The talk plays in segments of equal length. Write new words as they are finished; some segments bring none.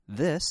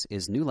This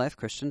is New Life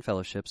Christian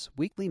Fellowship's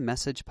weekly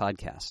message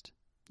podcast.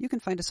 You can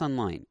find us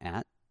online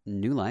at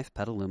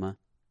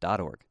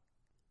newlifepetaluma.org.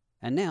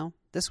 And now,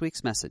 this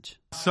week's message.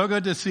 So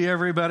good to see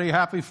everybody.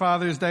 Happy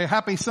Father's Day.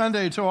 Happy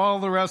Sunday to all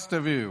the rest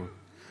of you.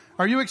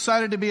 Are you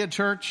excited to be at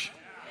church?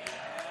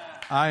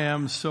 I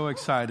am so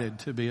excited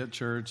to be at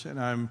church, and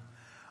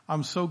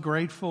I'm so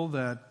grateful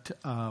that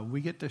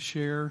we get to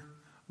share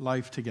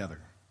life together.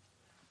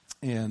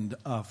 And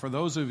for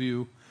those of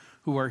you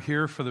who are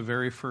here for the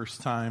very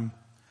first time,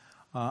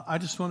 I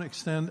just want to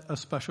extend a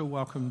special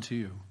welcome to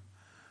you.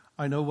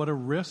 I know what a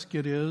risk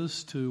it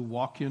is to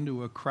walk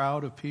into a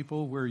crowd of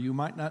people where you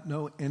might not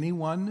know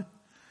anyone,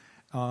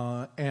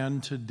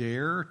 and to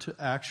dare to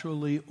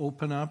actually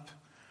open up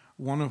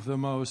one of the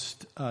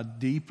most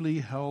deeply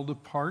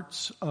held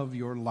parts of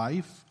your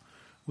life,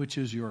 which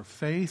is your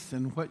faith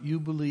and what you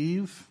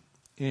believe.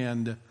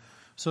 And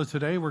so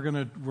today we're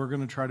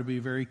gonna try to be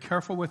very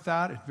careful with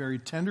that and very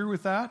tender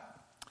with that.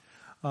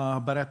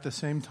 But at the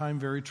same time,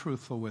 very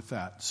truthful with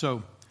that.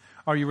 So,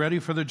 are you ready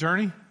for the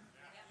journey?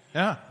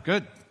 Yeah,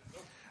 good.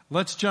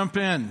 Let's jump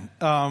in.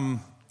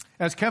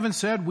 As Kevin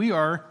said, we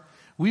are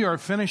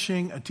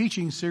finishing a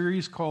teaching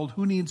series called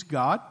Who Needs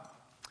God?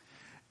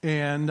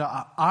 And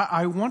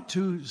I want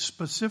to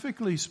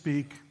specifically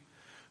speak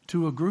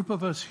to a group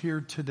of us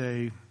here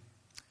today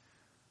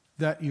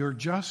that you're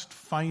just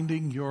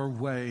finding your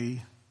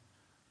way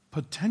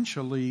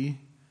potentially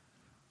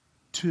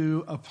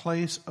to a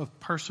place of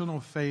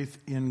personal faith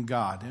in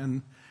God.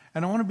 And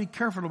I want to be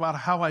careful about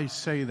how I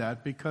say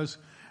that, because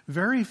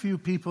very few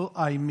people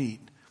I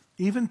meet,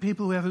 even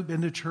people who haven't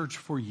been to church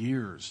for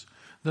years,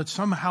 that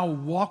somehow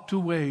walked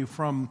away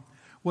from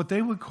what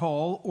they would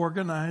call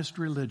organized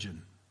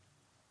religion.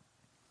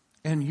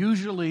 And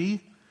usually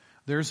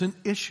there's an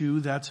issue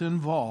that's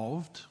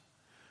involved,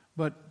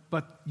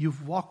 but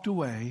you've walked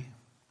away,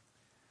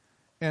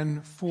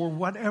 and for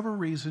whatever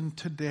reason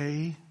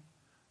today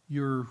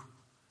you're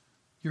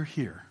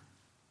here,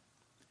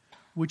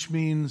 which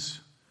means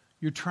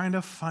you're trying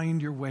to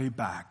find your way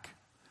back.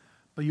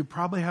 But you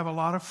probably have a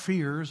lot of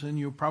fears, and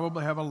you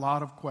probably have a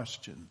lot of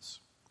questions.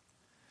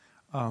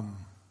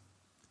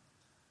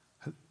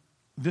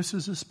 This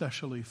is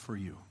especially for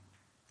you.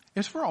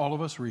 It's for all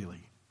of us,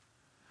 really.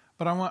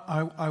 But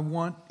I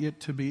want it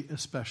to be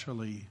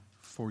especially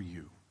for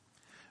you,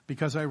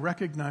 because I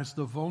recognize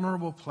the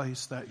vulnerable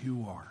place that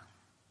you are.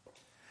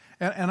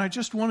 And I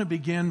just want to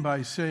begin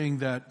by saying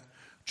that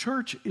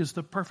church is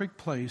the perfect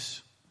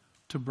place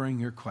to bring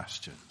your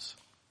questions.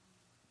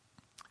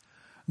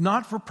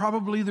 Not for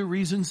probably the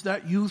reasons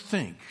that you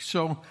think.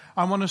 So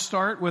I want to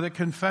start with a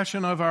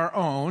confession of our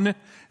own,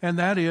 and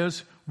that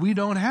is, we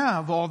don't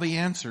have all the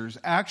answers.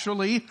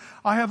 Actually,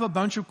 I have a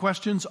bunch of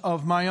questions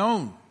of my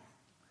own.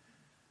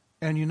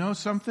 And you know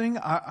something?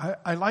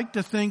 I like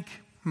to think,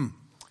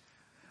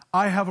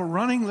 I have a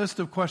running list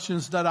of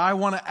questions that I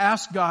want to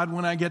ask God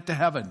when I get to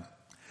heaven.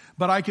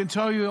 But I can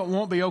tell you it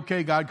won't be,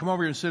 okay, God, come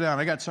over here and sit down.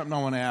 I got something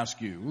I want to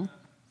ask you.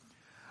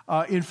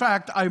 In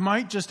fact, I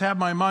might just have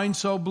my mind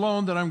so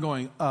blown that I'm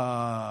going,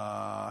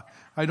 I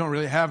don't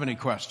really have any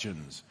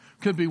questions.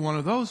 Could be one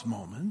of those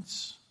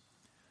moments.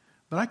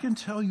 But I can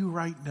tell you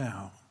right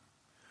now,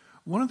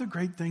 one of the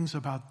great things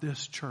about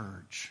this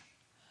church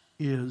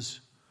is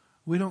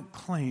we don't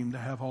claim to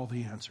have all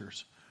the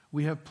answers.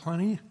 We have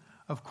plenty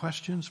of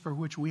questions for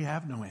which we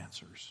have no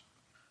answers.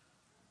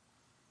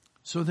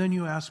 So then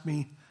you ask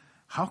me,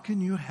 how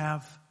can you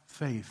have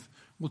faith?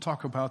 We'll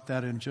talk about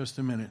that in just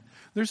a minute.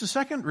 There's a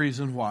second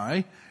reason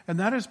why,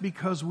 and that is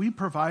because we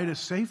provide a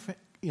safe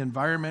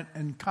environment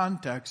and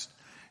context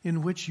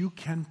in which you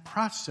can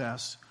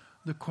process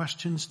the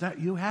questions that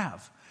you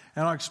have.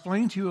 And I'll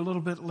explain to you a little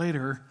bit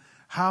later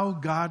how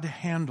God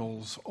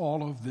handles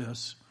all of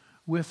this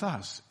with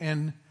us.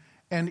 And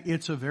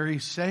it's a very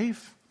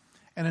safe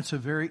and it's a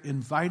very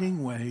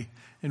inviting way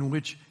in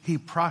which He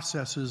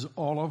processes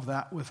all of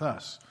that with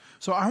us.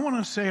 So I want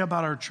to say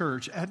about our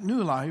church, at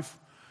New Life,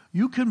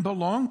 you can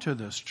belong to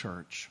this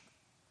church.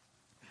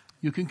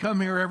 You can come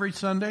here every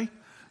Sunday.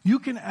 You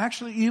can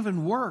actually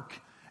even work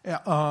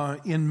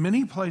in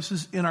many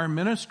places in our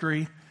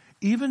ministry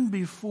even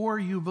before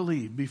you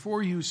believe.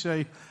 Before you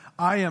say,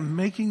 I am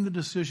making the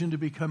decision to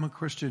become a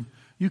Christian,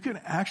 you can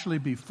actually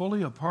be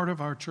fully a part of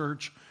our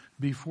church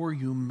before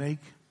you make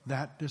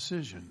that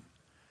decision.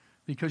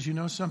 Because you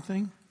know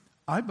something?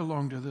 I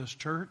belong to this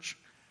church,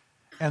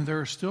 and there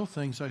are still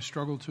things I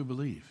struggle to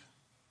believe.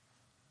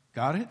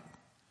 Got it?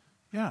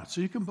 Yeah,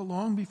 so you can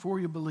belong before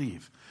you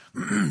believe.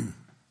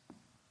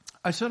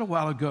 I said a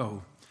while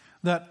ago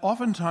that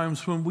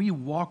oftentimes when we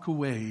walk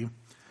away,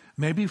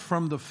 maybe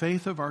from the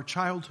faith of our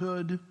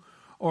childhood,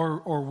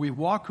 or we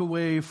walk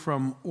away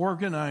from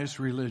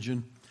organized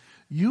religion,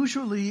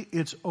 usually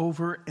it's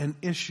over an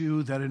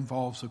issue that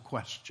involves a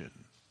question.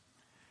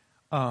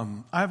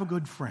 I have a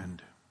good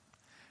friend,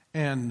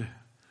 and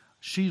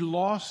she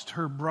lost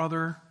her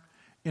brother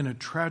in a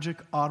tragic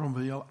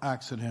automobile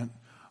accident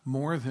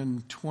more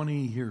than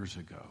 20 years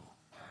ago.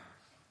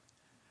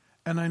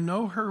 And I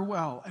know her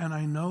well, and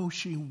I know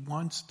she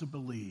wants to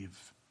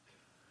believe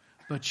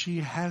But she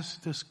has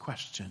this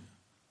question.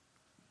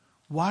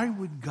 Why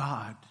would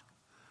God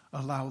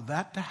allow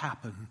that to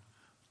happen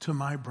to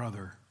my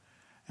brother?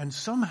 And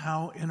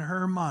somehow in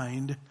her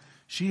mind,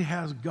 she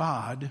has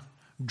God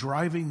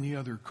driving the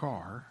other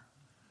car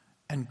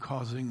and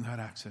causing that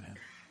accident.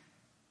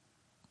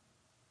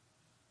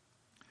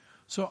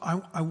 So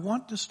I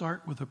want to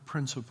start with a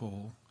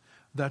principle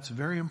that's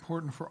very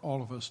important for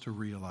all of us to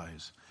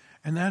realize.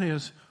 And that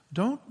is,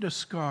 don't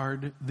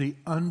discard the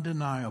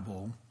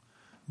undeniable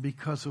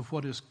because of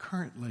what is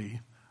currently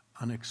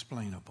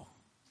unexplainable.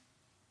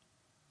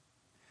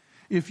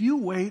 If you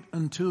wait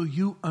until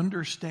you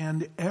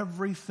understand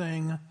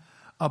everything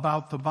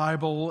about the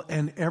Bible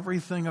and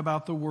everything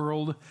about the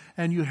world,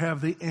 and you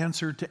have the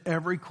answer to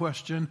every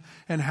question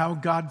and how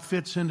God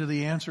fits into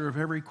the answer of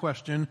every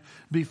question,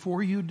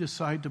 before you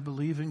decide to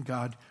believe in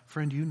God,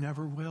 friend, you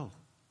never will.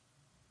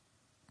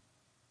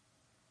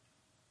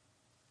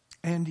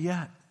 And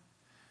yet,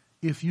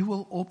 if you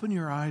will open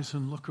your eyes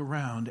and look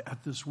around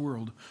at this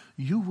world,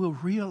 you will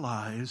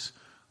realize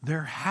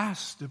there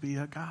has to be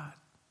a God.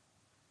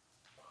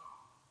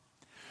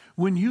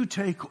 When you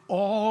take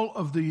all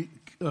of the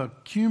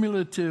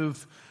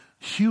cumulative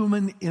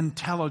human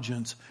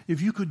intelligence,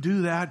 if you could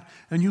do that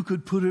and you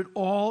could put it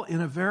all in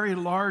a very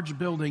large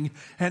building,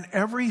 and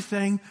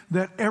everything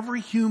that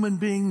every human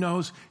being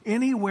knows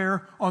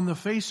anywhere on the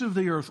face of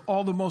the earth,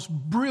 all the most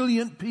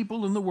brilliant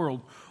people in the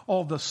world,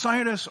 all the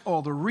scientists,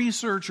 all the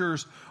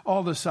researchers,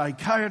 all the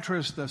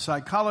psychiatrists, the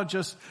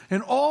psychologists,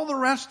 and all the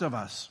rest of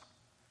us,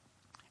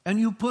 and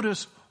you put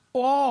us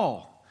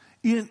all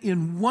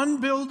in one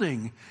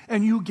building,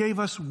 and you gave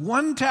us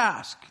one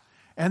task,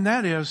 and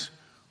that is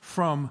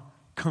from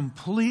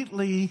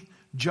completely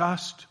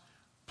just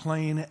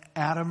plain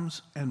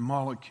atoms and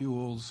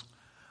molecules,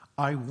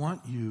 I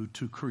want you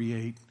to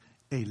create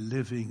a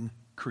living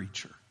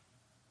creature.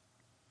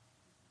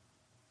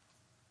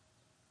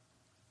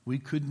 We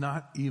could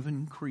not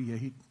even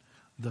create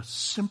the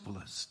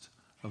simplest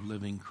of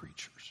living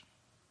creatures.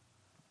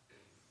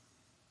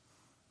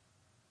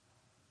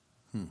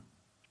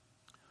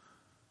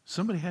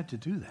 Somebody had to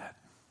do that.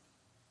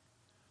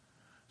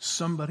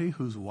 Somebody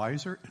who's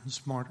wiser and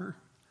smarter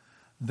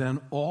than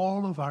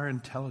all of our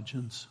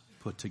intelligence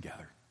put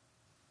together.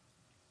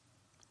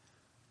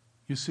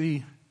 You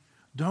see,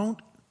 don't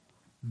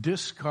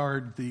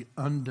discard the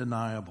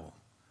undeniable,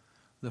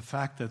 the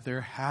fact that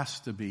there has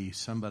to be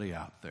somebody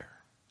out there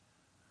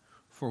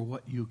for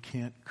what you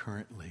can't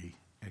currently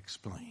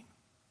explain.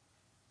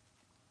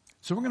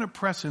 So we're going to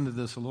press into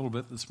this a little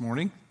bit this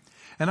morning.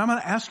 And I'm going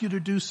to ask you to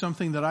do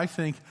something that I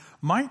think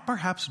might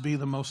perhaps be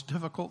the most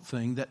difficult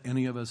thing that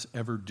any of us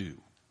ever do.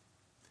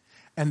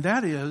 And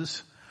that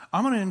is,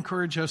 I'm going to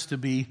encourage us to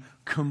be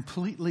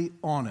completely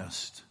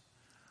honest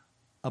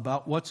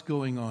about what's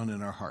going on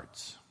in our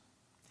hearts.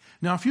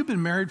 Now, if you've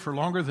been married for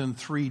longer than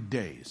 3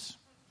 days,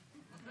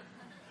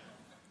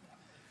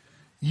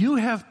 you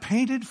have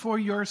painted for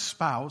your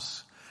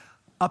spouse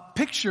a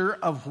picture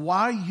of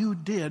why you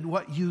did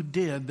what you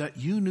did that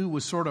you knew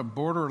was sort of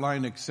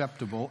borderline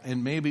acceptable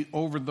and maybe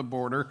over the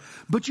border,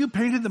 but you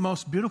painted the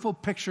most beautiful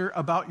picture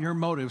about your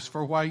motives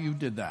for why you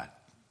did that.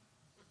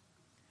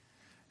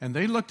 And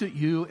they looked at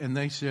you and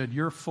they said,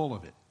 you're full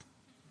of it.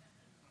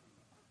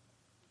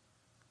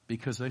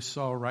 Because they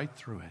saw right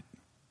through it.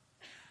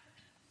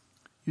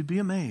 You'd be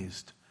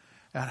amazed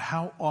at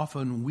how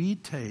often we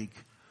take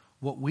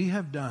what we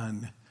have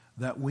done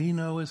that we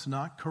know is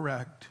not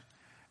correct,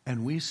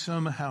 and we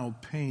somehow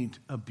paint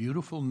a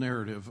beautiful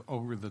narrative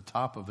over the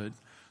top of it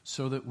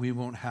so that we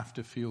won't have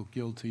to feel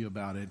guilty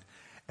about it.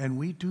 And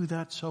we do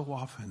that so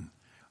often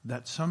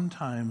that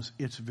sometimes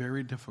it's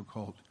very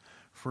difficult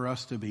for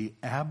us to be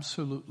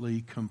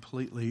absolutely,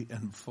 completely,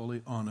 and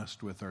fully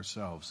honest with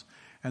ourselves.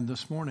 And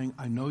this morning,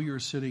 I know you're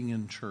sitting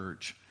in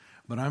church,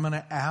 but I'm going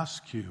to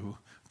ask you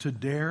to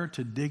dare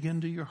to dig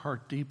into your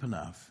heart deep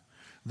enough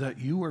that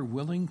you are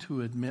willing to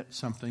admit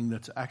something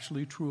that's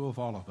actually true of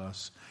all of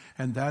us,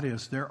 and that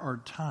is there are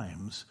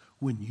times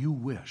when you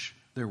wish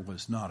there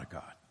was not a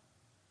God.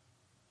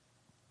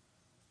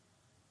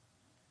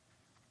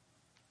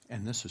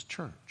 And this is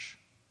church.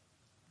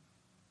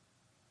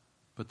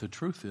 But the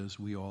truth is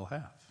we all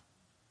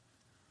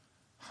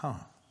have.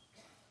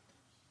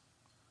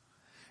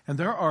 And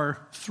there are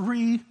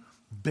 3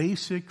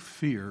 basic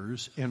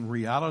fears and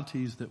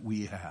realities that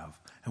we have.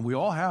 And we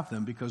all have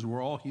them because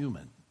we're all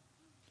human.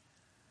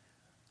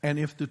 And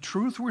if the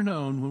truth were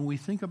known, when we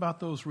think about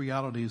those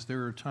realities,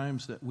 there are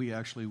times that we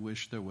actually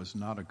wish there was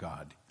not a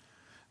God.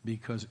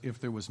 Because if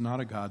there was not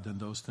a God, then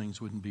those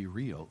things wouldn't be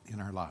real in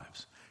our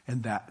lives.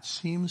 And that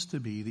seems to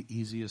be the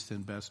easiest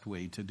and best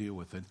way to deal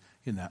with it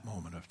in that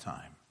moment of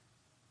time.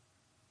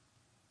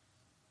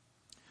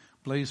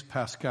 Blaise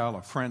Pascal,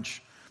 a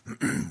French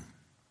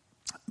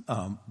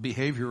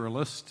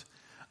behavioralist,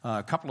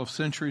 a couple of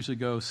centuries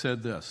ago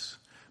said this: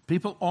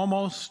 people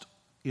almost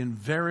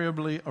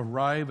invariably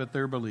arrive at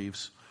their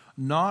beliefs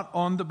not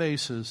on the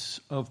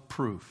basis of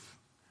proof,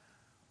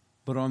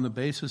 but on the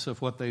basis of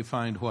what they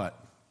find what?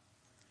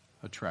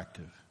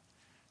 Attractive.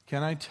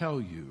 Can I tell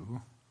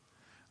you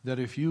that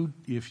if you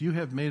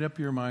have made up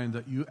your mind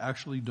that you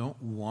actually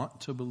don't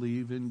want to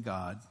believe in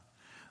God,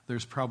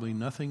 there's probably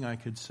nothing I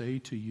could say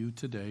to you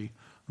today,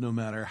 no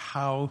matter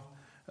how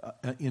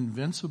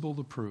invincible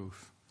the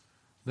proof,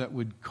 that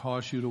would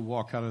cause you to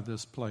walk out of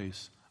this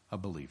place a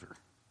believer.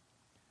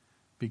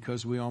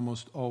 Because we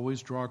almost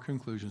always draw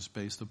conclusions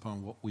based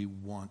upon what we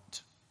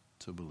want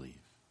to believe.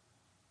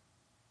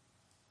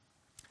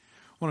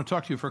 I want to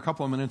talk to you for a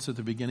couple of minutes at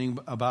the beginning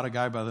about a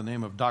guy by the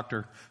name of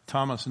Dr.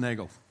 Thomas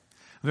Nagel.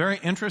 Very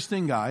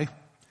interesting guy.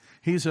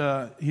 He's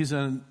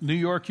a New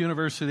York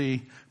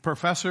University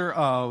professor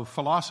of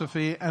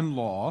philosophy and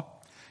law.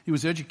 He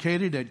was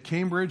educated at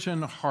Cambridge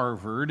and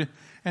Harvard,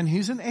 and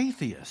he's an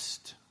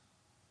atheist.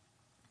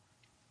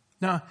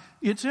 Now,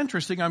 it's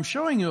interesting. I'm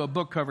showing you a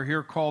book cover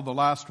here called The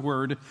Last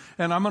Word,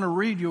 and I'm going to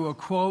read you a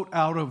quote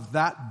out of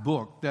that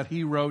book that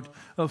he wrote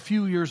a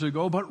few years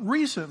ago. But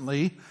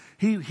recently,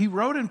 he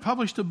wrote and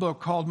published a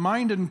book called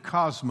Mind and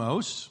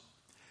Cosmos,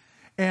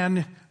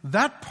 and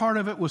that part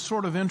of it was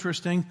sort of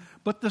interesting,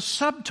 but the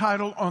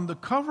subtitle on the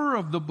cover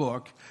of the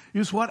book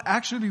is what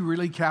actually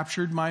really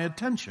captured my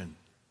attention.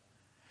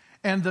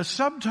 And the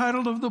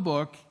subtitle of the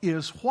book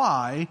is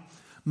Why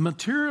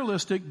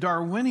Materialistic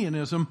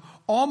Darwinianism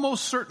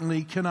Almost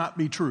Certainly Cannot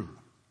Be True.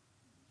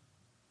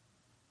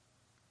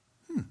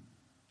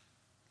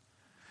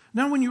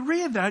 Now, when you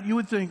read that, you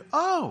would think,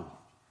 oh,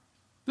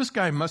 this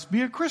guy must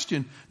be a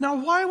Christian. Now,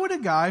 why would a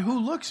guy who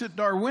looks at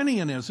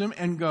Darwinianism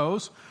and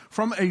goes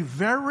from a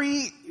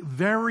very,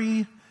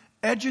 very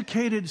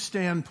educated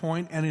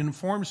standpoint and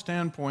informed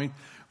standpoint,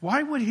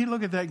 why would he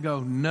look at that and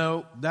go,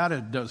 no,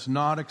 that does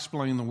not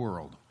explain the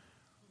world?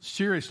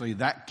 Seriously,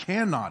 that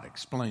cannot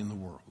explain the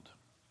world.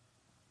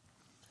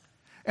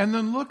 And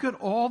then look at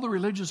all the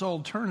religious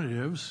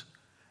alternatives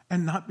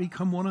and not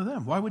become one of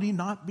them. Why would he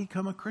not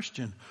become a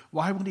Christian?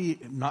 Why would he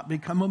not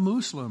become a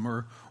Muslim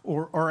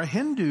or a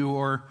Hindu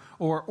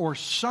or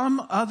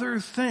some other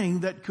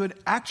thing that could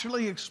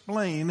actually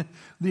explain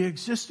the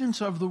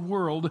existence of the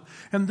world?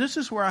 And this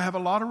is where I have a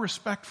lot of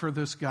respect for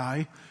this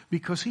guy,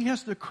 because he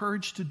has the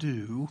courage to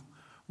do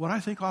what I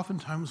think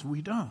oftentimes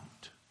we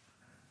don't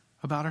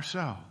about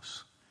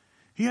ourselves.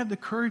 He had the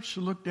courage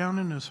to look down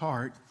in his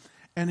heart,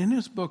 and in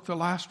his book, The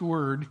Last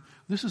Word,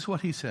 this is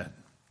what he said.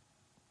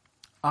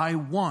 I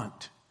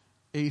want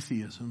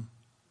atheism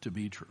to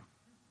be true.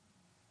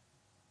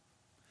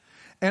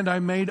 And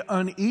I'm made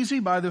uneasy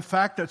by the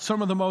fact that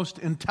some of the most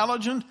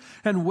intelligent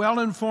and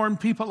well-informed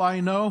people I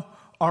know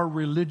are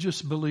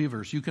religious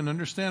believers. You can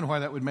understand why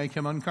that would make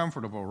him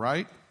uncomfortable,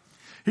 right?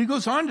 He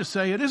goes on to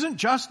say, it isn't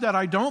just that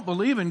I don't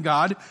believe in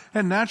God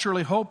and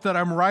naturally hope that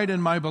I'm right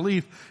in my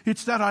belief.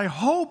 It's that I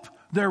hope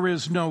there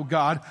is no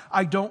God.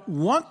 I don't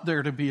want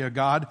there to be a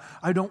God.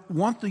 I don't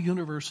want the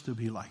universe to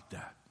be like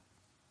that.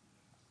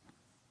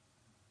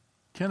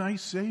 Can I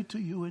say to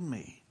you and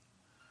me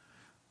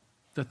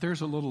that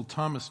there's a little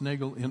Thomas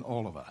Nagel in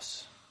all of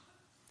us?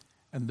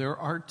 And there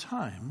are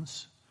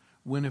times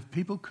when if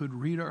people could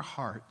read our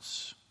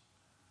hearts,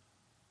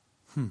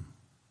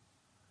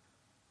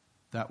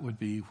 that would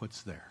be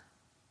what's there.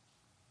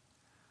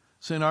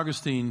 St.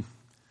 Augustine,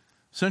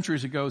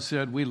 centuries ago,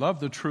 said, we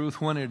love the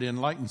truth when it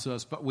enlightens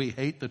us, but we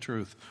hate the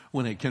truth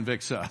when it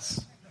convicts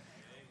us.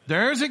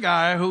 There's a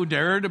guy who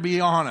dared to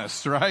be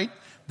honest, right?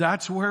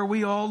 That's where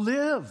we all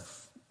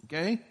live,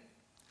 okay?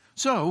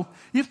 So,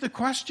 if the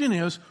question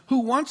is, who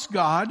wants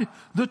God?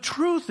 The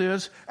truth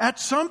is, at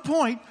some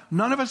point,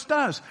 none of us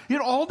does. It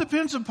all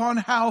depends upon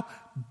how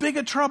big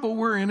a trouble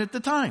we're in at the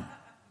time.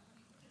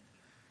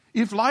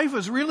 If life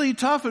is really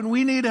tough and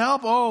we need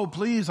help, oh,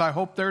 please, I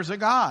hope there's a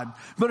God.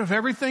 But if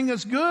everything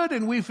is good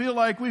and we feel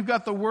like we've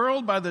got the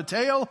world by the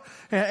tail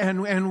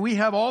and we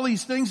have all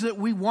these things that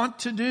we want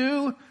to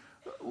do,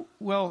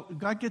 well,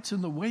 God gets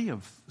in the way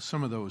of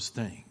some of those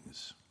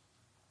things.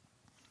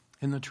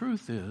 And the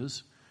truth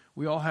is,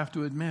 we all have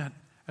to admit,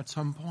 at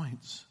some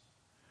points,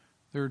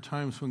 there are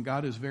times when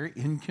God is very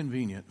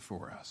inconvenient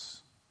for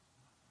us.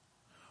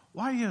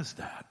 Why is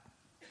that?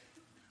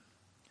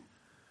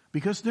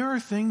 Because there are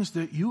things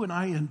that you and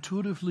I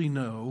intuitively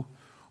know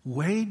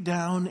way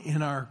down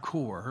in our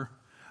core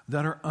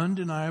that are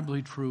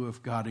undeniably true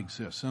if God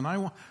exists. And I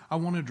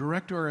want to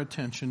direct our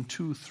attention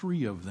to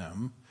 3 of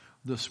them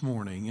this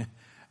morning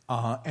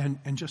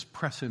and just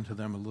press into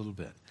them a little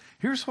bit.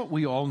 Here's what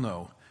we all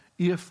know.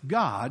 If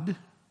God,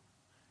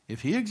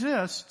 if He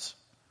exists,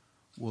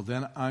 well,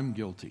 then I'm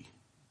guilty.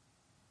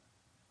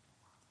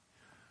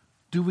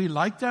 Do we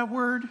like that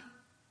word?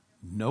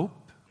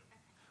 Nope.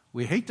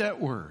 We hate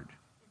that word.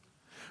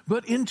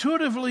 But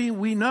intuitively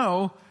we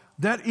know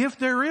that if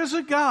there is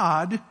a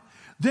God,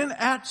 then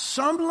at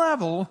some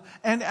level,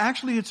 and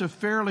actually it's a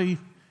fairly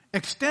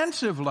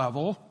extensive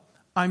level,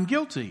 I'm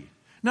guilty.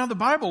 Now the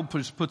Bible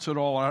puts it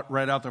all out,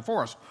 right out there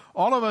for us.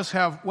 All of us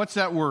have, what's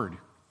that word?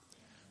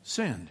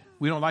 Sinned.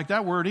 We don't like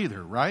that word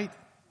either, right?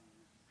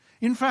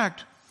 In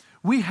fact,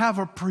 we have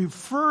a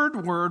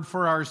preferred word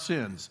for our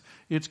sins.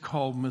 It's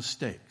called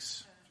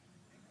mistakes.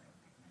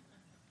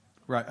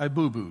 Right, I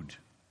boo-booed.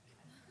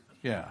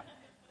 Yeah.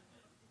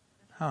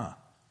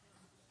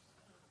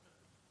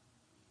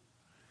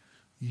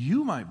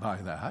 You might buy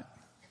that,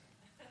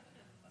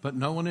 but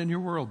no one in your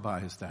world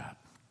buys that.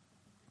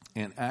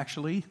 And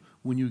actually,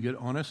 when you get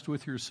honest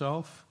with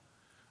yourself,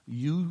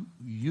 you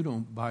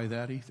don't buy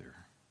that either.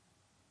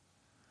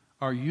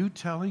 Are you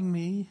telling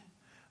me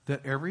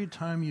that every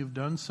time you've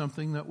done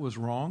something that was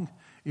wrong,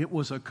 it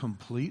was a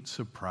complete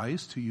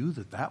surprise to you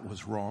that that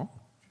was wrong?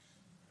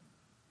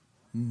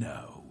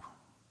 No.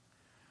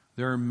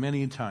 There are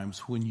many times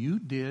when you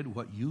did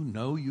what you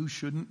know you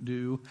shouldn't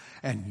do,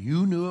 and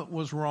you knew it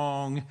was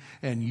wrong,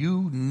 and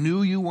you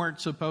knew you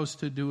weren't supposed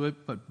to do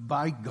it, but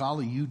by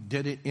golly, you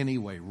did it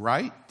anyway,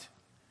 right?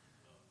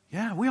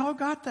 Yeah, we all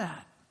got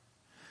that.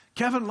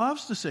 Kevin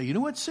loves to say, you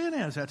know what sin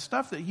is? That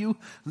stuff that you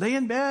lay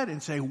in bed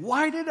and say,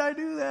 why did I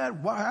do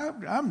that? Why,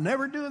 I'm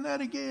never doing that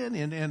again.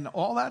 And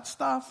all that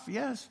stuff.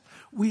 Yes,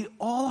 we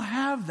all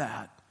have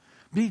that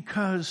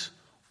because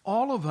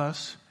all of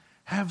us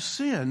have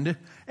sinned,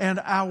 and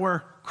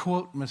our,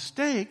 quote,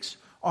 mistakes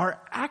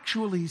are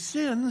actually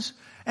sins,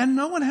 and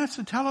no one has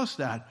to tell us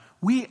that.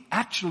 We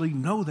actually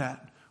know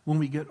that when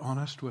we get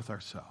honest with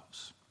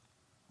ourselves.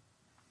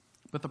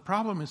 But the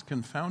problem is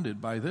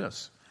confounded by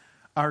this.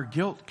 Our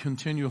guilt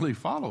continually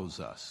follows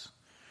us.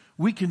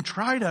 We can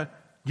try to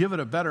give it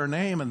a better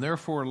name and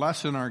therefore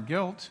lessen our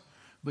guilt,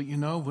 but you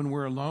know, when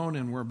we're alone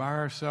and we're by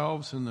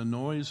ourselves and the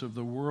noise of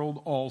the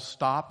world all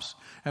stops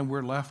and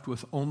we're left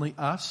with only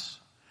us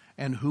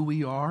and who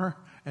we are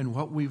and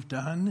what we've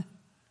done,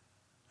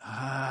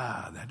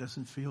 that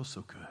doesn't feel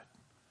so good.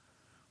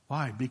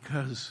 Why?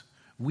 Because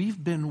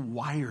we've been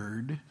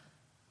wired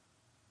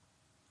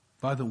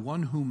by the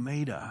one who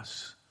made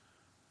us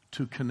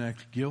to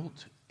connect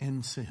guilt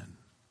and sin.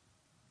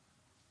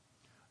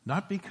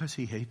 Not because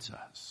he hates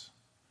us,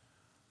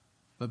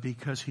 but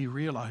because he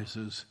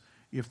realizes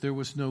if there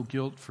was no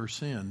guilt for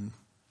sin,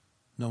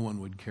 no one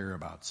would care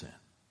about sin.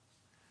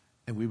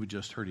 And we would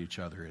just hurt each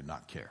other and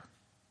not care.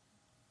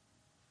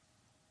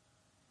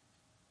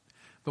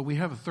 But we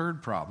have a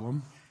third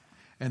problem,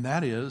 and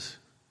that is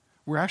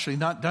we're actually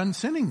not done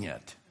sinning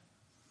yet.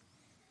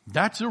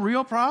 That's a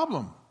real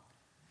problem.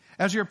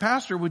 As your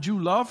pastor, would you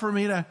love for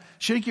me to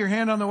shake your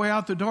hand on the way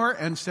out the door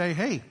and say,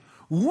 hey,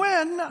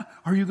 when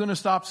are you going to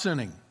stop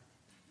sinning?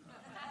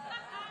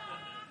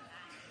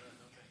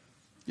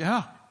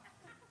 Yeah.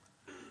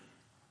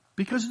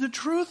 Because the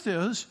truth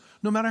is,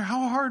 no matter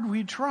how hard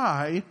we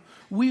try,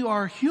 we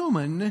are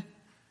human,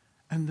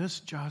 and this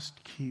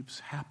just keeps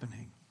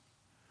happening.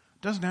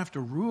 Doesn't have to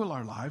rule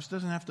our lives,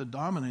 doesn't have to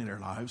dominate our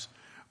lives,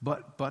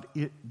 but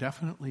it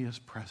definitely is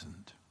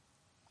present.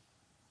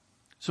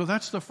 So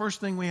that's the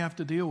first thing we have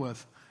to deal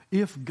with.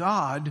 If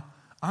God,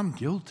 I'm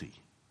guilty.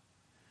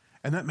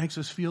 And that makes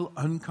us feel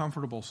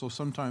uncomfortable. So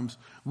sometimes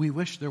we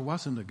wish there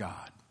wasn't a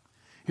God.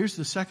 Here's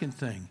the second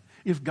thing.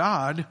 If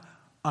God,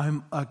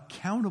 I'm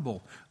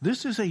accountable.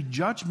 This is a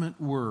judgment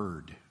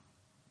word.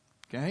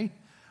 Okay?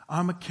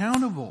 I'm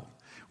accountable.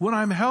 When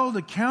I'm held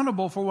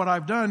accountable for what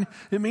I've done,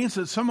 it means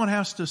that someone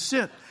has to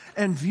sit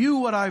and view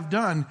what I've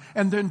done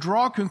and then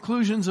draw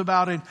conclusions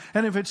about it.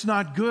 And if it's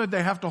not good,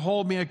 they have to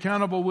hold me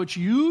accountable, which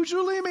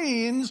usually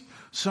means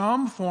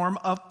some form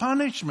of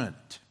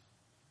punishment.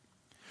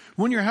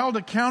 When you're held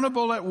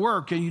accountable at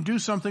work and you do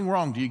something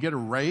wrong, do you get a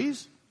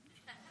raise?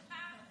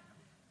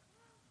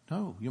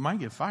 No, you might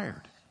get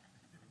fired.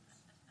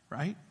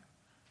 Right?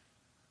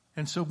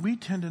 And so we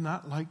tend to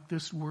not like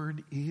this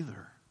word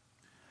either.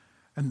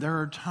 And there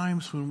are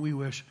times when we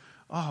wish,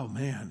 oh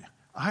man,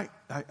 I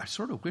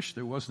sort of wish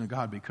there wasn't a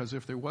God, because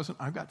if there wasn't,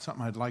 I've got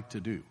something I'd like to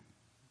do.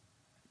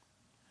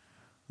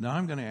 Now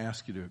I'm going to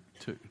ask you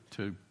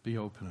to be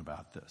open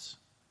about this.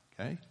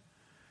 Okay?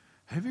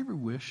 Have you ever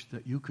wished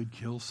that you could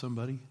kill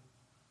somebody?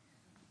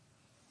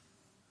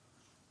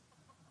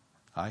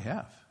 I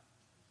have.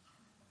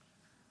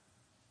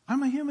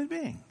 I'm a human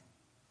being.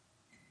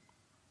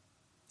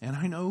 And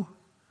I know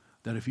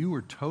that if you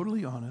were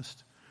totally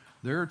honest,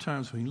 there are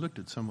times when you looked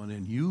at someone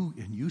and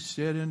you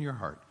said in your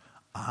heart,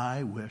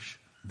 I wish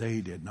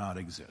they did not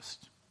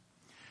exist.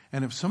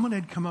 And if someone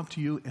had come up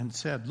to you and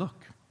said, look,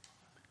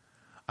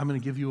 I'm going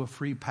to give you a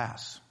free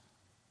pass.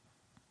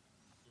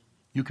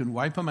 You can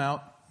wipe them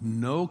out,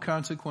 no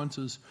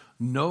consequences,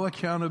 no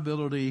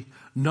accountability,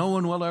 no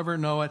one will ever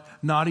know it,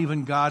 not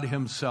even God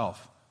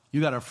himself.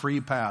 You got a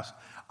free pass.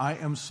 I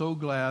am so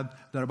glad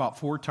that about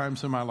 4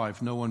 times in my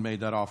life no one made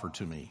that offer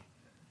to me,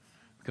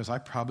 because I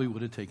probably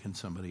would have taken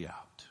somebody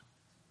out.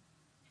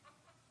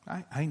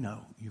 I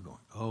know. You're going,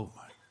 oh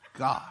my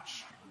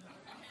gosh.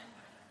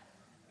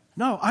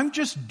 No, I'm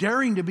just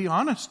daring to be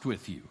honest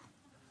with you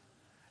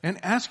and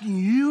asking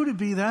you to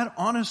be that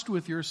honest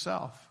with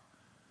yourself.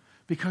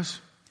 Because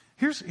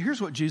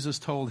here's what Jesus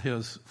told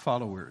his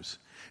followers.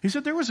 He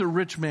said there was a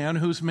rich man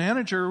whose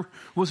manager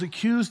was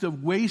accused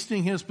of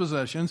wasting his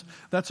possessions.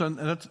 That's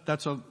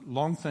a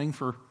long thing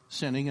for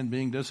sinning and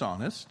being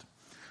dishonest.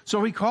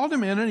 So he called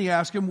him in and he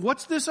asked him,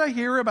 what's this I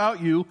hear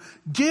about you?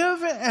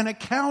 Give an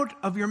account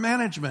of your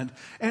management.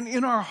 And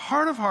in our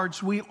heart of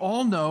hearts, we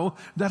all know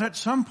that at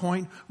some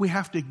point we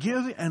have to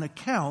give an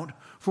account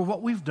for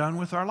what we've done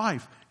with our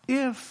life,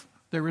 if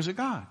there is a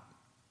God.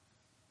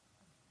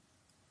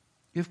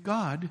 If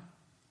God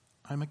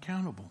I'm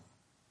accountable.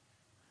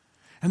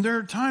 And there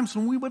are times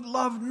when we would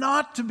love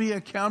not to be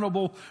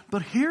accountable,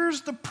 but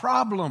here's the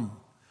problem.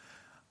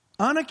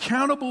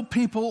 Unaccountable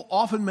people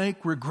often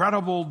make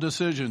regrettable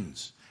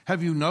decisions.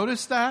 Have you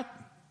noticed that?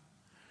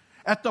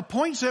 At the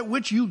points at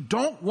which you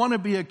don't want to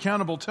be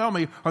accountable, tell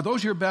me, are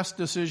those your best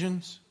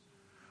decisions?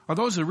 Are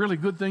those the really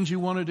good things you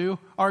want to do?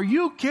 Are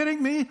you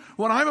kidding me?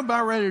 When I'm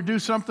about ready to do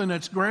something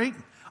that's great,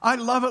 I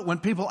love it when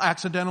people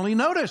accidentally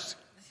notice.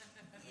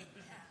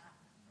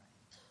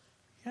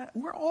 Yeah,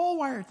 we're all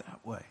wired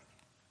that way.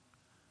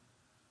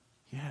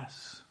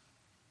 Yes.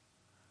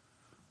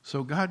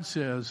 So God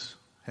says,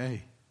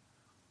 hey,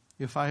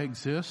 if I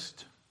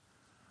exist,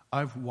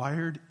 I've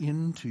hardwired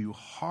into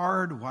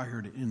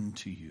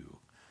you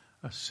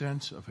a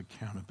sense of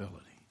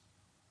accountability.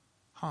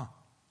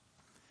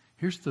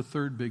 Here's the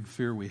third big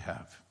fear we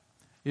have.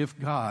 If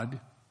God,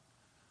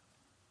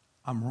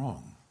 I'm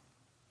wrong.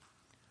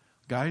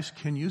 Guys,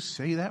 can you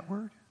say that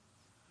word?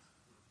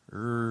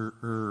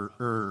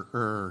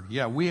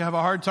 Yeah, we have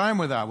a hard time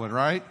with that one,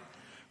 right?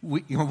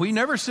 We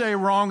never say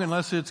wrong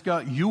unless it's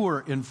got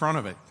 "you're" in front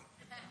of it.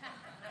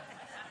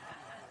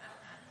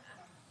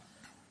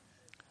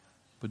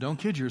 But don't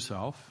kid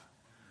yourself.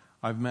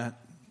 I've met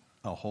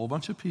a whole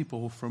bunch of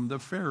people from the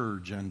fairer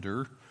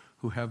gender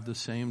who have the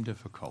same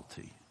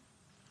difficulty.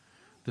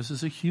 This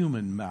is a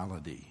human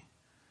malady.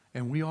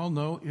 And we all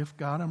know, if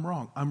God, I'm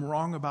wrong. I'm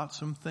wrong about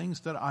some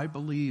things that I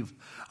believe.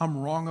 I'm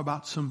wrong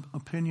about some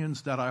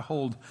opinions that I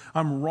hold.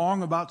 I'm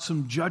wrong about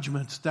some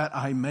judgments that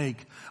I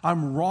make.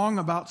 I'm wrong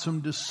about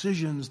some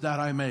decisions that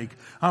I make.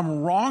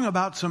 I'm wrong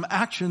about some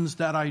actions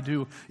that I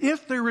do.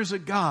 If there is a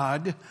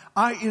God,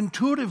 I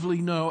intuitively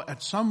know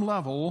at some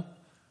level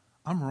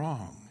I'm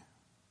wrong.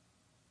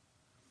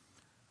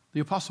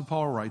 The Apostle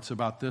Paul writes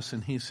about this,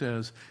 and he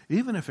says,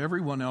 even if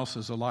everyone else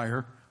is a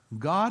liar,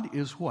 God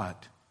is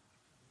what?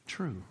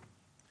 True.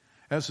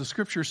 As the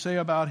scriptures say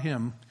about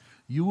him,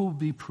 you will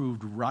be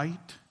proved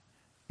right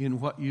in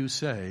what you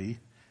say,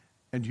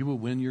 and you will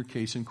win your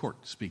case in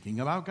court.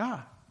 Speaking about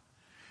God.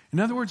 In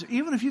other words,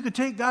 even if you could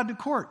take God to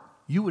court,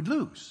 you would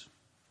lose.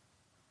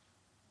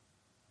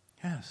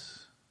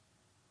 Yes.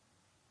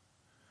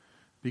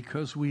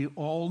 Because we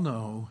all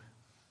know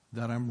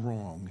that I'm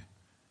wrong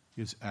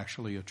is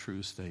actually a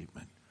true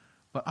statement.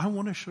 But I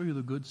want to show you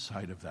the good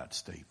side of that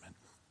statement.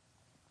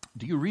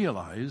 Do you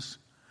realize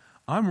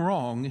I'm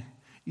wrong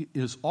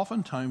is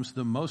oftentimes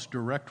the most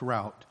direct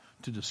route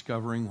to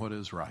discovering what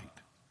is right?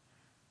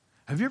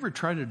 Have you ever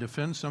tried to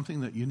defend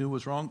something that you knew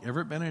was wrong?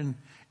 Ever been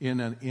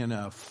in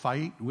a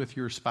fight with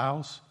your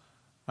spouse?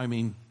 I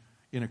mean,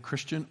 in a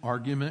Christian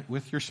argument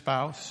with your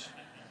spouse?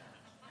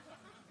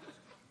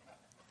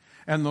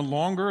 And the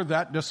longer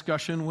that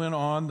discussion went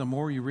on, the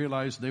more you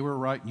realized they were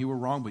right and you were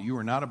wrong, but you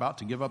were not about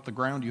to give up the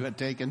ground you had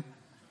taken.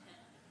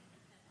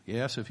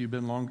 Yes, if you've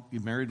been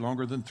married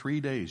longer than 3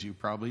 days, you've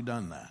probably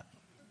done that.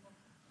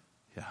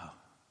 Yeah.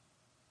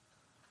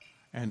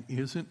 And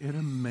isn't it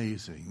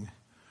amazing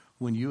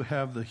when you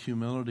have the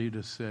humility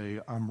to say,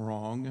 I'm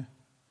wrong,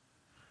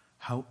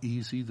 how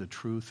easy the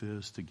truth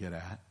is to get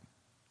at?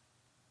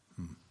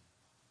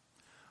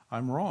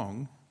 I'm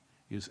wrong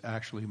is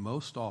actually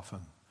most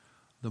often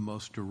the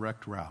most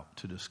direct route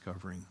to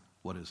discovering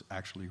what is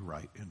actually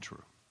right and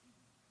true.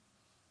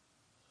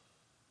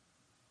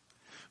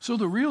 So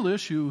the real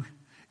issue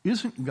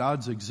isn't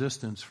God's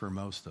existence for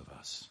most of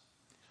us.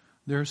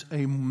 There's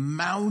a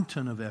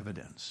mountain of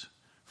evidence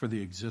for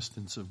the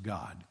existence of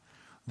God.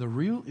 The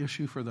real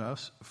issue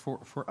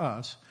for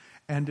us,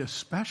 and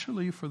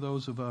especially for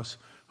those of us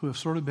who have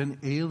sort of been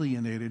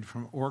alienated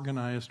from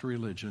organized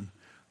religion,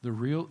 the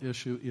real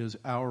issue is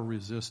our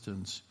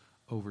resistance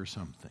over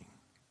something.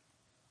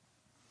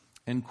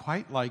 And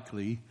quite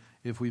likely,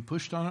 if we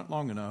pushed on it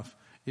long enough,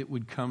 it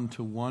would come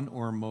to one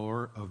or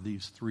more of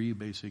these three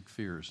basic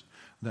fears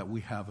that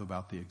we have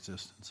about the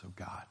existence of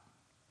God.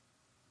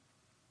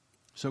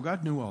 So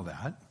God knew all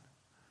that.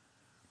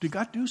 Did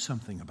God do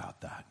something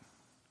about that?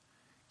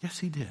 Yes,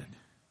 he did.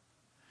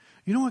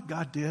 You know what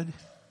God did?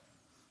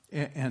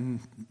 And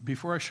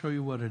before I show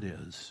you what it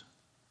is,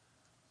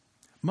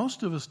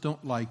 most of us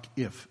don't like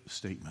if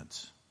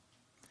statements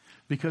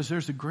because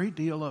there's a great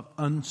deal of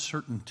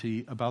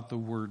uncertainty about the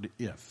word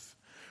if.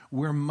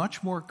 We're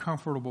much more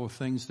comfortable with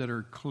things that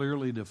are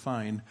clearly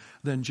defined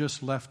than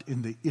just left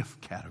in the if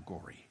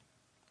category.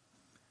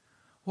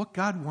 What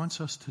God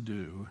wants us to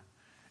do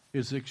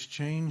is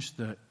exchange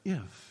the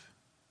if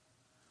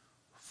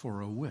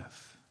for a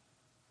with.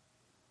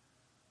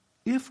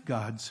 If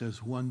God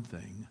says one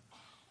thing,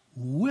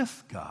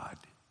 with God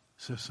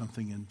says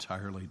something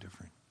entirely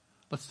different.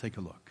 Let's take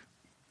a look.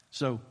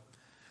 So,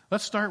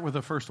 let's start with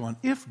the first one.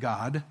 If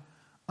God,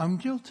 I'm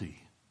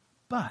guilty.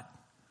 But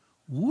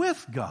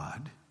with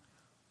God,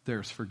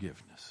 there's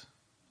forgiveness.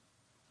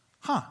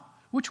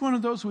 Which one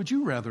of those would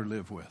you rather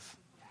live with?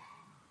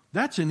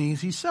 That's an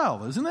easy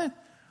sell, isn't it?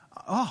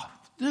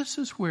 This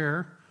is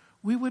where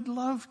we would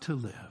love to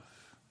live.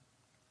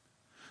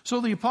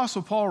 So the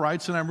Apostle Paul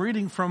writes, and I'm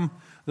reading from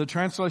the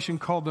translation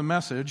called The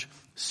Message,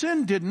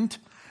 sin didn't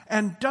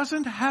and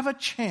doesn't have a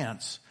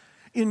chance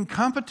in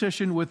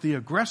competition with the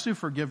aggressive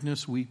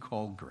forgiveness we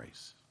call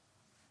grace.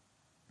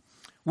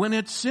 When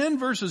it's sin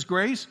versus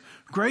grace,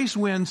 grace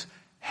wins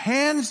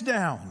hands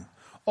down.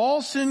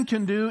 All sin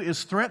can do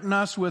is threaten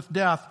us with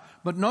death,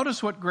 but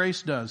notice what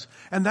grace does.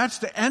 And that's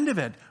the end of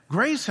it.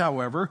 Grace,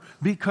 however,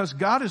 because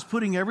God is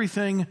putting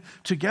everything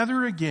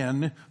together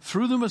again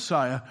through the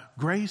Messiah,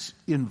 grace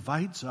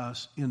invites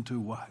us into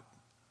what?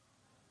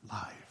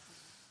 Life.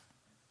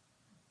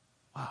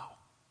 Wow.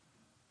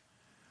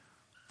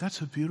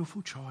 That's a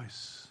beautiful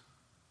choice.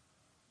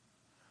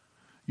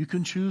 You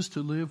can choose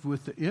to live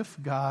with the if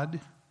God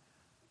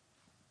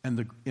and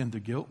the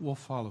guilt will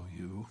follow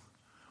you,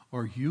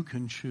 or you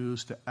can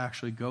choose to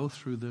actually go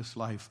through this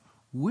life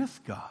with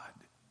God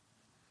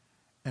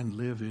and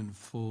live in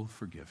full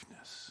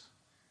forgiveness.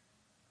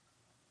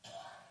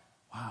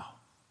 Wow.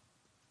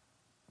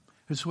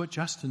 It's what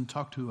Justin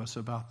talked to us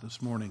about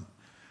this morning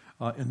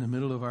in the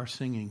middle of our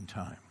singing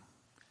time.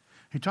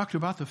 He talked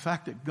about the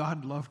fact that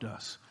God loved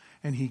us,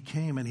 and he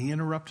came and he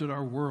interrupted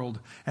our world,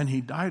 and he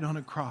died on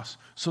a cross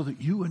so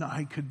that you and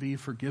I could be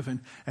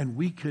forgiven, and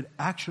we could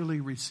actually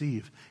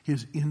receive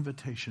his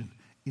invitation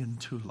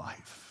into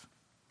life.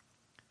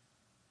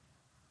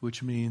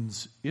 Which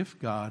means, if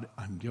God,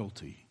 I'm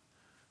guilty.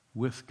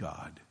 With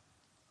God,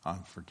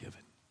 I'm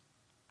forgiven.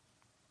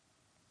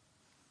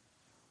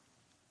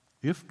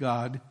 If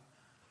God,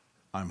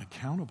 I'm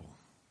accountable.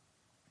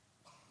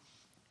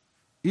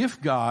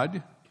 If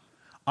God,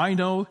 I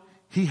know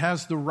he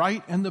has the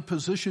right and the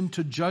position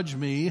to judge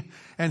me,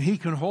 and he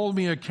can hold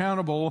me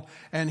accountable,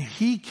 and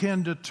he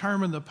can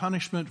determine the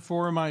punishment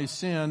for my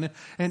sin,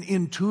 and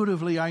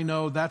intuitively I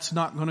know that's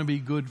not going to be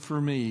good for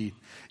me.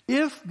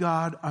 If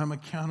God, I'm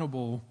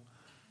accountable,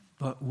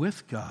 but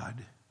with God,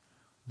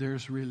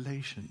 there's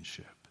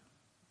relationship.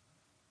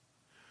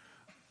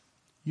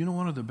 You know,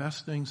 one of the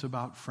best things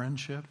about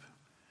friendship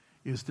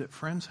is that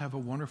friends have a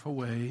wonderful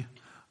way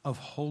of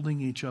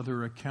holding each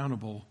other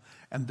accountable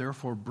and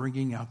therefore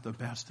bringing out the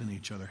best in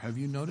each other. Have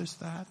you noticed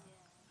that?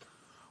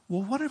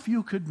 Well, what if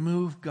you could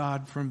move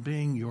God from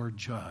being your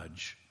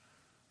judge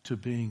to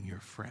being your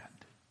friend?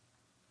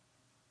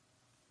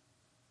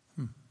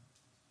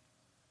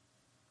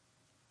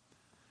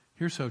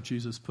 Here's how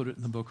Jesus put it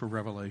in the book of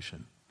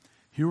Revelation.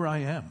 Here I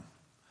am.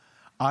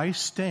 I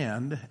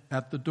stand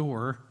at the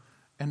door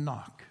and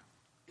knock.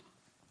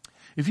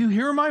 If you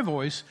hear my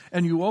voice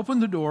and you open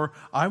the door,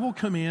 I will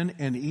come in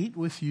and eat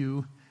with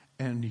you,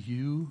 and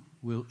you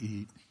will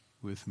eat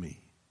with me.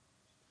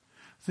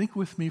 Think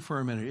with me for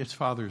a minute. It's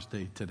Father's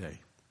Day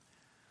today.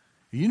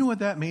 You know what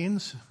that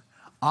means?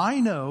 I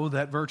know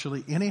that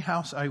virtually any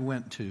house I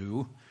went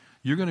to,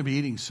 you're going to be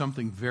eating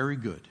something very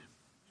good.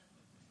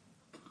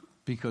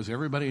 Because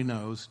everybody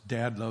knows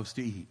Dad loves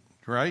to eat,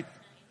 right?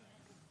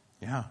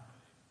 Yeah.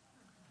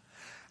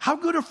 How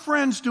good of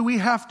friends do we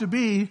have to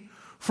be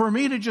for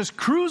me to just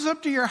cruise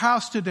up to your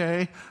house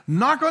today,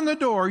 knock on the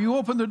door, you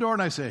open the door,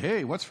 and I say,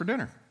 hey, what's for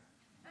dinner?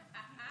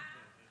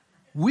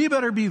 We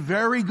better be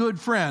very good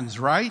friends,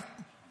 right?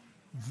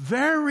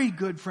 Very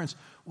good friends.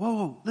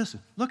 Whoa, listen,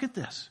 look at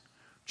this.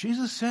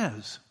 Jesus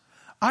says,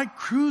 I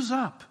cruise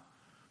up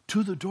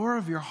to the door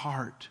of your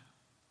heart.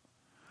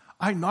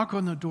 I knock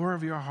on the door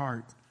of your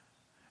heart.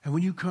 And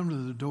when you come to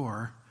the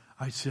door,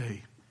 I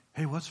say,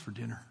 hey, what's for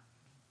dinner?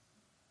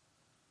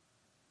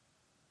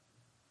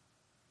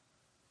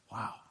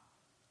 Wow.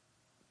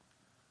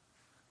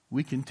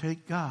 We can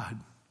take God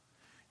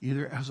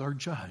either as our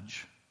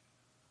judge,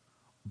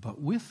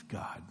 but with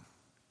God,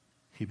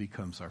 he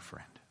becomes our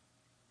friend.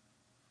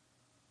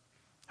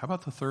 How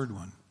about the third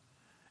one?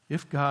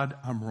 If God,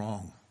 I'm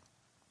wrong.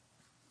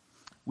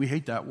 We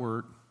hate that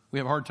word. We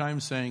have a hard time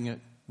saying it.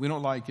 We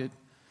don't like it.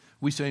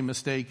 We say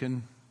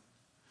mistaken.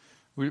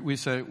 We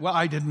say, well,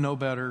 I didn't know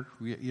better.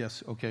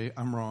 Yes, okay,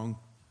 I'm wrong.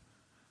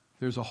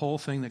 There's a whole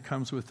thing that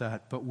comes with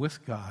that. But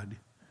with God,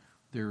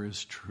 there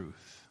is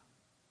truth.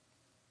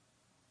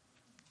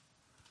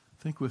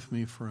 Think with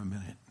me for a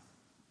minute.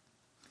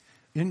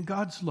 In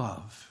God's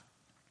love,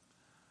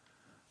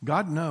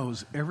 God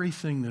knows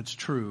everything that's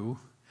true,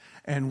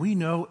 and we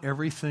know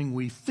everything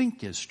we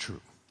think is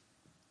true.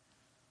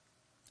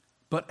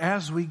 But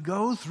as we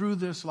go through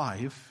this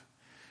life,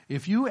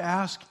 if you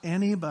ask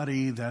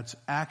anybody that's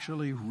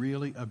actually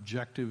really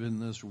objective in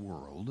this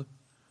world,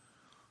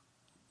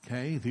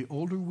 okay, the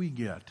older we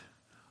get,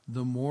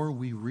 the more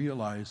we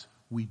realize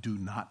we do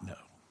not know.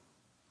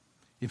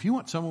 If you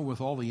want someone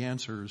with all the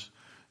answers,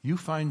 you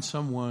find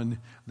someone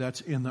that's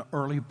in the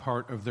early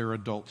part of their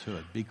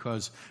adulthood,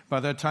 because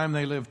by the time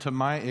they live to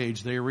my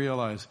age, they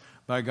realize,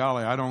 by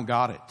golly, I don't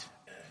got it.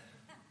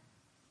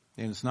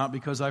 And it's not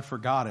because I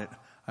forgot it.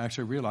 I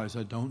actually realize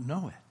I don't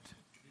know it.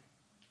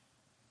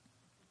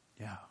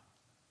 Yeah.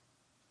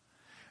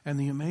 And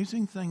the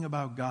amazing thing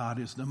about God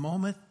is the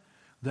moment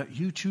that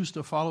you choose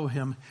to follow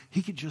him,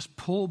 he could just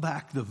pull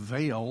back the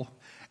veil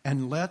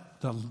and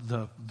let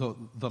the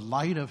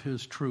light of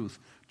his truth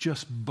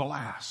just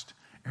blast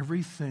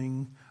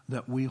everything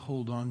that we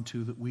hold on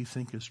to that we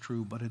think is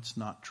true, but it's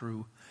not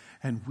true.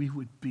 And we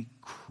would be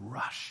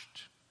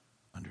crushed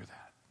under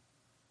that.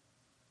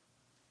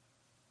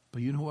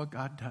 But you know what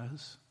God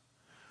does?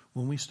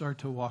 When we start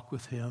to walk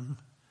with him,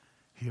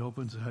 he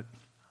opens it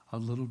a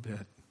little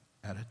bit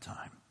at a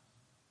time.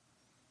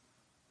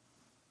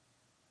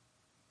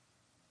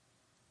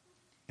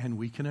 And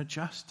we can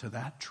adjust to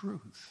that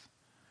truth.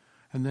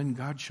 And then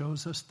God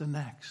shows us the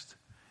next,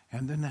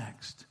 and the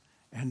next,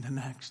 and the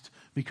next.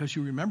 Because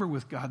you remember,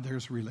 with God,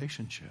 there's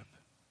relationship.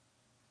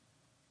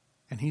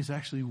 And he's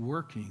actually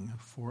working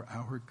for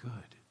our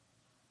good.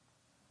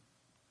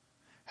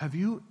 Have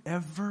you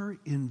ever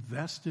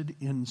invested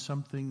in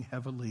something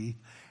heavily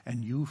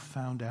and you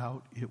found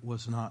out it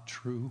was not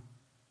true?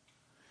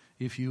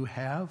 If you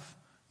have,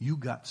 you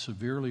got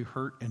severely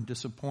hurt and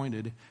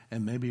disappointed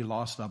and maybe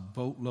lost a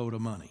boatload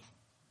of money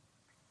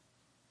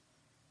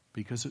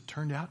because it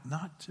turned out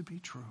not to be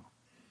true.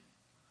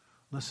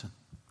 Listen,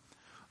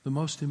 the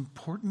most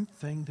important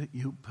thing that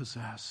you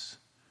possess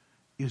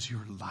is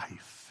your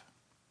life.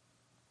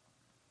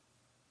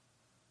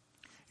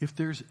 If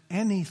there's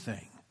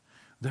anything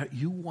that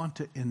you want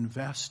to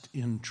invest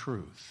in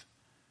truth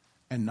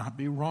and not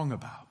be wrong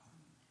about,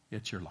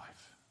 it's your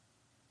life.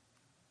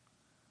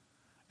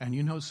 And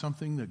you know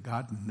something that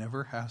God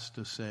never has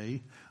to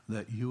say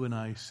that you and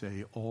I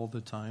say all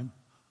the time?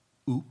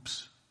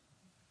 Oops.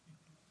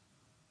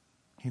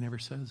 He never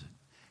says it.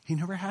 He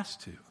never has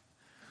to.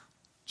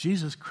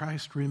 Jesus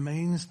Christ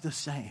remains the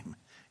same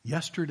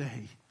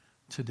yesterday,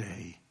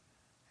 today,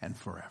 and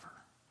forever.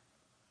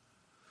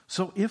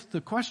 So if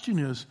the question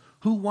is,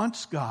 who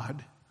wants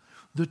God?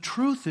 The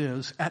truth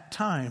is, at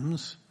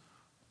times,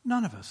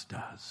 none of us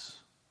does.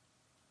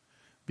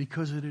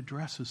 Because it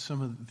addresses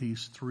some of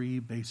these three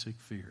basic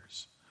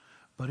fears.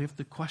 But if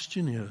the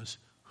question is,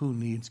 who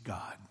needs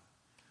God?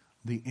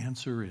 The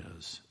answer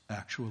is,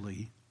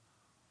 actually,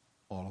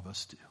 all of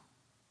us do.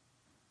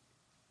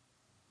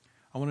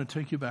 I want to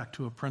take you back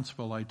to a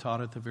principle I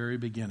taught at the very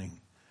beginning.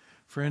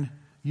 Friend,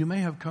 you may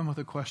have come with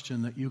a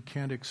question that you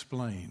can't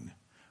explain,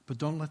 but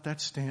don't let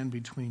that stand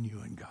between you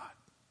and God.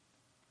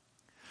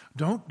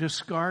 Don't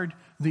discard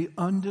the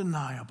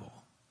undeniable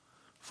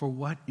for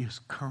what is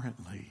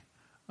currently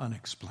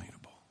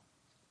unexplainable.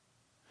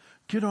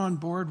 Get on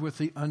board with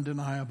the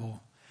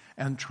undeniable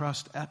and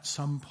trust at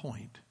some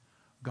point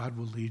God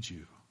will lead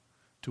you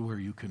to where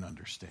you can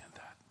understand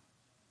that.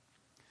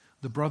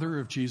 The brother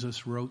of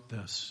Jesus wrote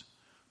this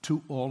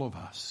to all of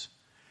us.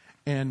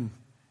 And,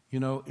 you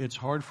know, it's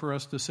hard for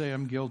us to say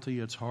I'm guilty.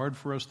 It's hard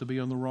for us to be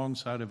on the wrong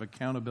side of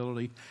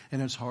accountability.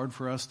 And it's hard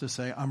for us to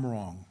say I'm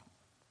wrong.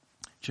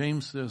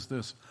 James says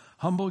this: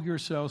 humble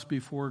yourselves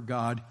before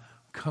God,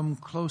 come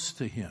close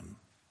to him,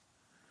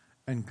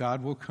 and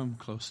God will come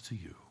close to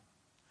you.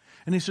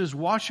 And he says,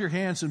 wash your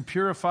hands and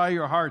purify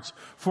your hearts,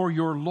 for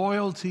your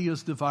loyalty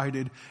is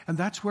divided. And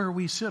that's where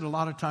we sit a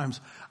lot of times.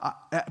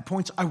 At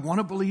points, I want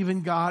to believe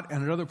in God,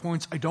 and at other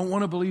points, I don't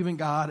want to believe in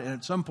God. And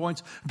at some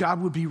points,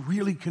 God would be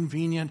really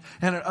convenient,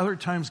 and at other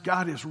times,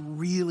 God is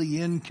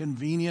really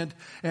inconvenient.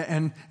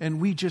 And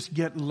we just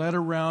get led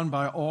around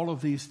by all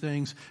of these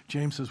things.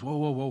 James says, whoa,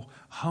 whoa, whoa,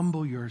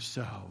 humble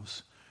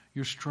yourselves.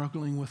 You're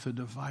struggling with a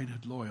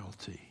divided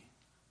loyalty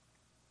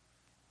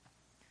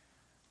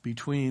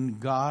between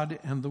God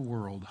and the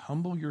world.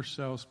 Humble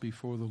yourselves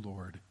before the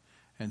Lord,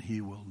 and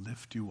he will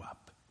lift you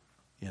up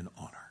in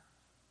honor.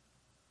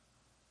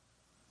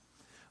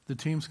 The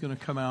team's going to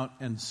come out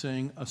and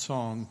sing a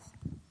song,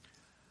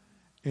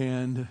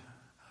 and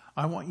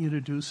I want you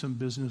to do some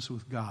business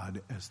with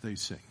God as they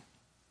sing.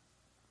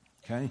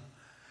 Okay?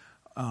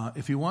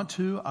 If you want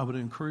to, I would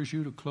encourage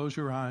you to close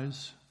your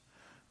eyes,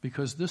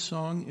 because this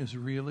song is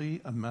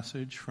really a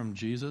message from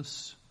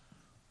Jesus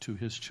to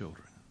his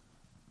children.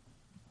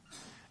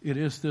 It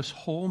is this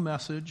whole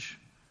message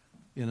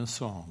in a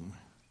song.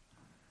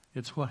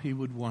 It's what he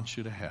would want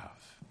you to have.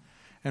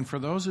 And for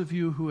those of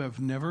you who have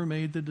never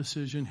made the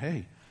decision,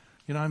 hey,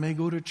 you know, I may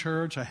go to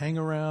church, I hang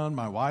around,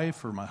 my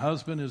wife or my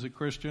husband is a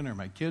Christian or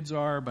my kids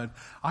are, but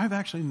I've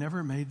actually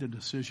never made the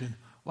decision,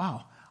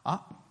 wow,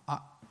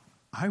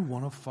 I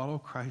want to follow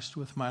Christ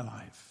with my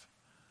life.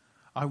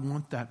 I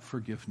want that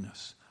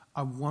forgiveness.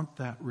 I want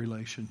that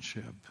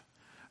relationship.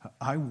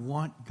 I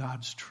want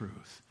God's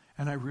truth.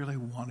 And I really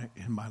want it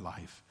in my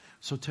life.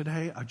 So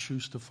today I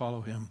choose to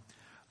follow him.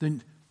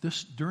 Then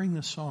during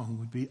this song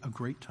would be a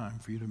great time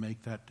for you to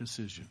make that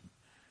decision.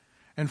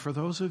 And for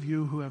those of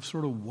you who have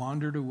sort of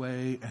wandered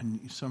away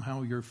and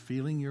somehow you're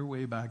feeling your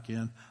way back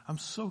in, I'm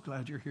so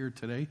glad you're here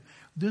today.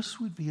 This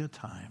would be a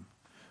time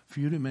for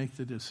you to make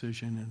the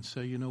decision and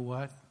say, you know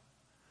what?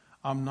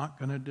 I'm not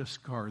going to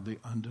discard the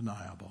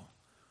undeniable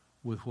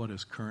with what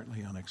is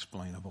currently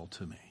unexplainable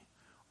to me,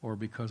 or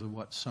because of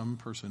what some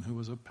person who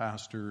was a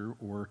pastor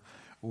or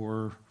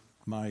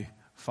my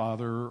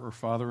father or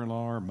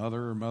father-in-law or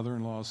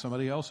mother-in-law,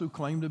 somebody else who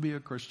claimed to be a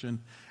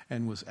Christian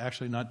and was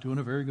actually not doing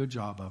a very good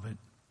job of it.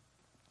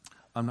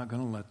 I'm not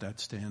going to let that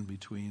stand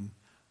between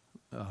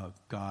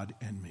God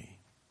and me.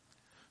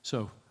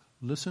 So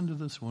listen to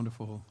this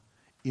wonderful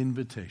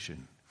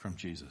invitation from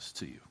Jesus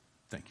to you.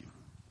 Thank you.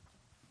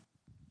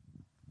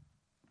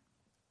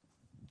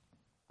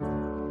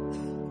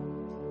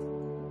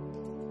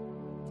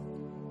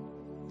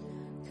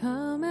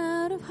 Come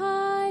out of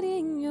hiding.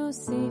 you're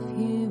safe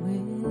here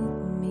with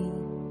me.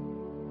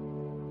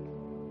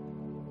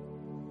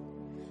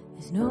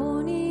 There's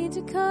no need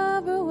to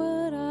cover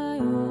what I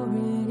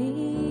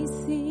already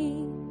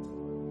see.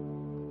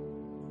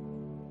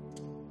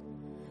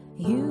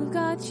 You've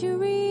got your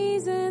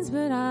reasons,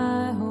 but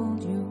I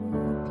hold your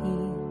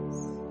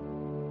peace.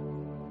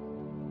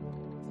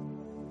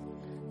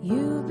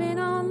 You've been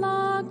on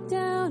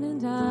lockdown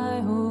and I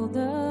hold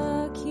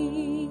the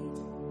key.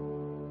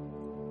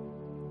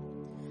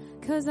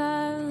 'Cause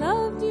I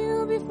loved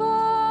you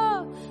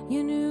before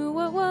you knew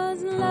what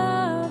was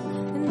love,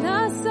 and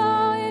I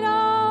saw it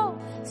all,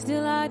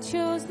 still I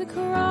chose the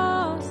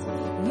cross.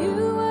 You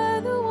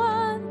were the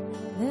one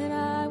that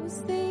I was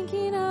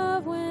thinking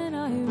of when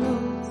I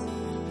rose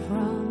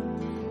from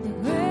the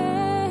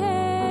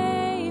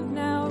grave.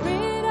 Now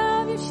rid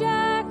of your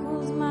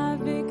shackles, my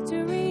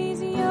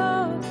victory's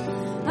yours.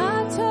 I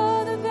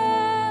tore the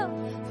veil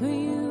for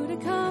you to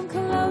come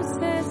close.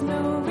 There's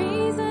no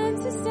reason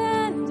to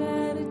stand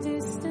at a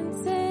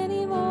distance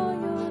anymore.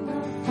 You're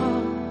not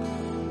far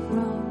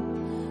from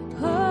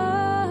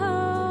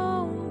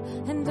home,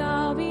 and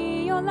I'll be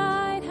your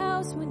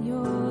lighthouse when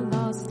you're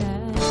lost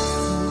at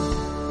sea.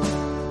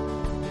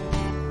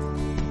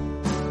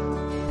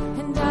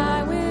 And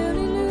I will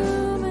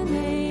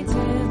illuminate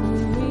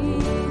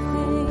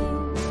everything.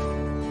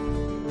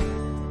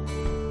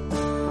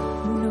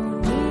 No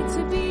need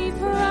to be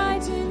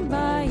frightened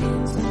by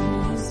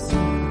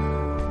intimacy.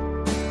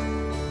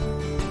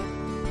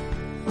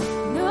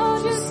 No,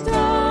 just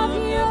drop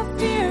your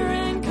fear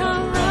and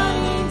come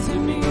running to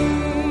me.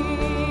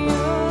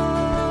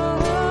 Oh,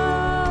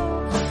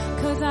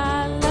 'cause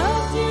I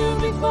loved you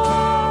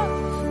before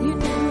you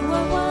knew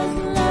what was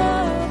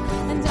love,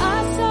 and I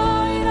saw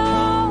it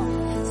all,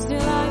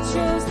 still I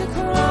chose the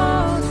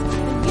cross.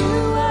 And you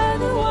were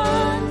the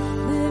one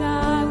that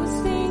I was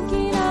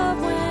thinking of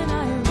when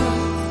I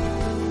rose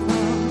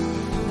from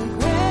the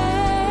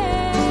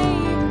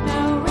grave.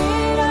 Now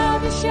rid of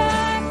the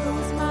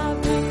shackles, my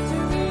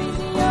victory's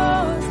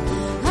yours.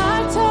 I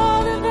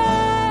tore the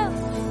veil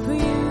for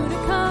you to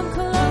come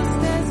close.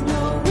 There's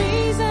no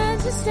reason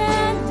to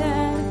stand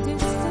at a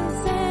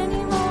distance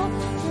anymore.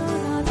 You're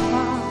not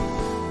far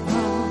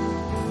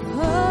from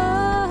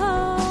home.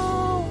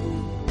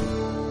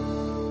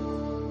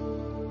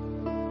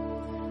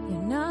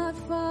 You're not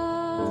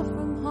far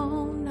from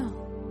home, no.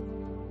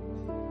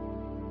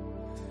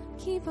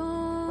 Keep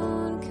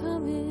on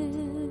coming.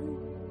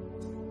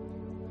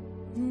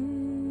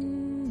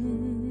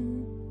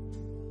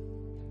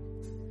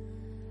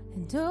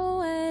 And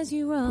oh, as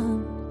you run,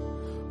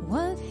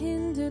 what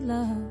hindered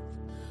love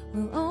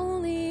will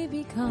only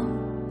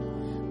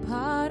become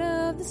part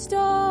of the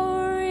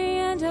story.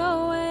 And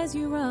oh, as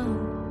you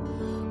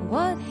run,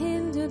 what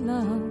hindered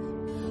love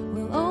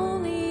will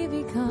only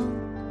become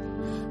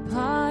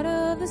part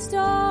of the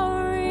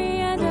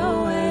story. And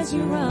oh, as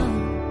you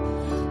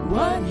run,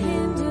 what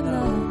hindered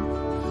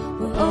love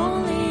will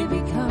only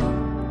become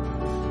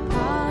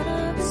part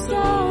of the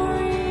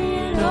story.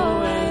 And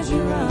oh, as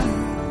you run,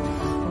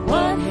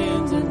 what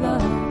hindered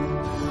love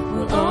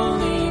will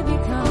only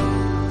become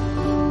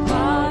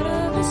part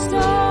of the story.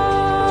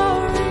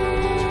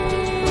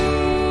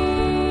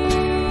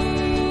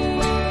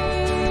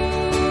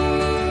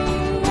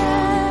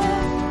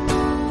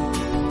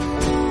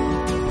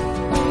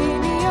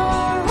 Baby,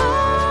 you're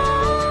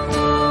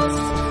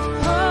almost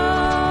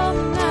home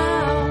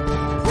now.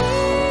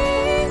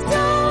 Please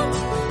don't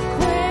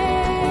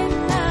quit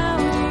now.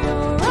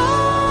 You're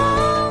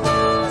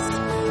almost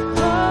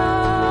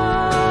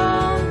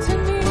home to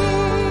me.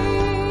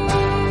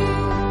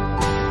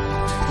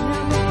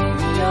 Now,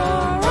 baby,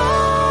 you're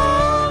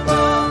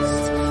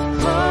almost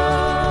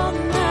home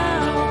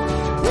now.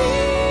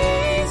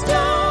 Please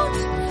don't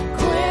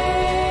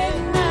quit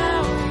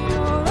now.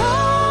 You're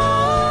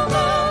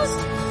almost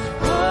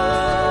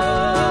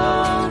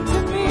home to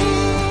me.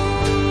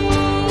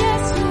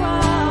 Yes, you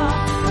are.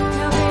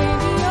 Now,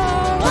 baby,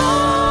 you're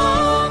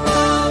almost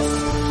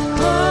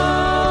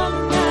home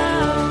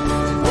now.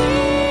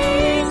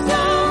 Please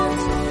don't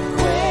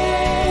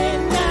quit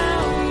now.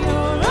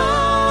 You're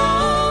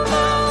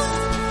almost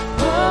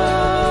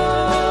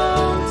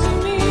home to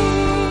me.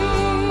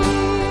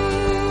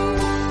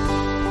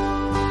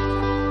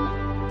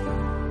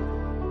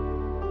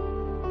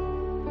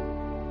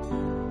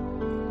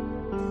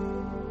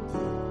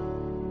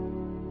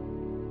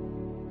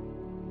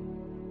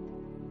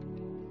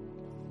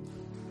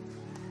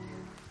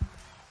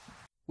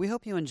 We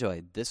hope you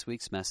enjoyed this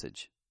week's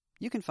message.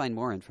 You can find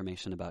more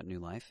information about New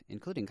Life,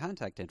 including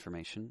contact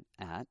information,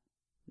 at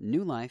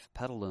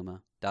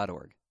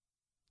newlifepetaluma.org.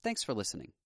 Thanks for listening.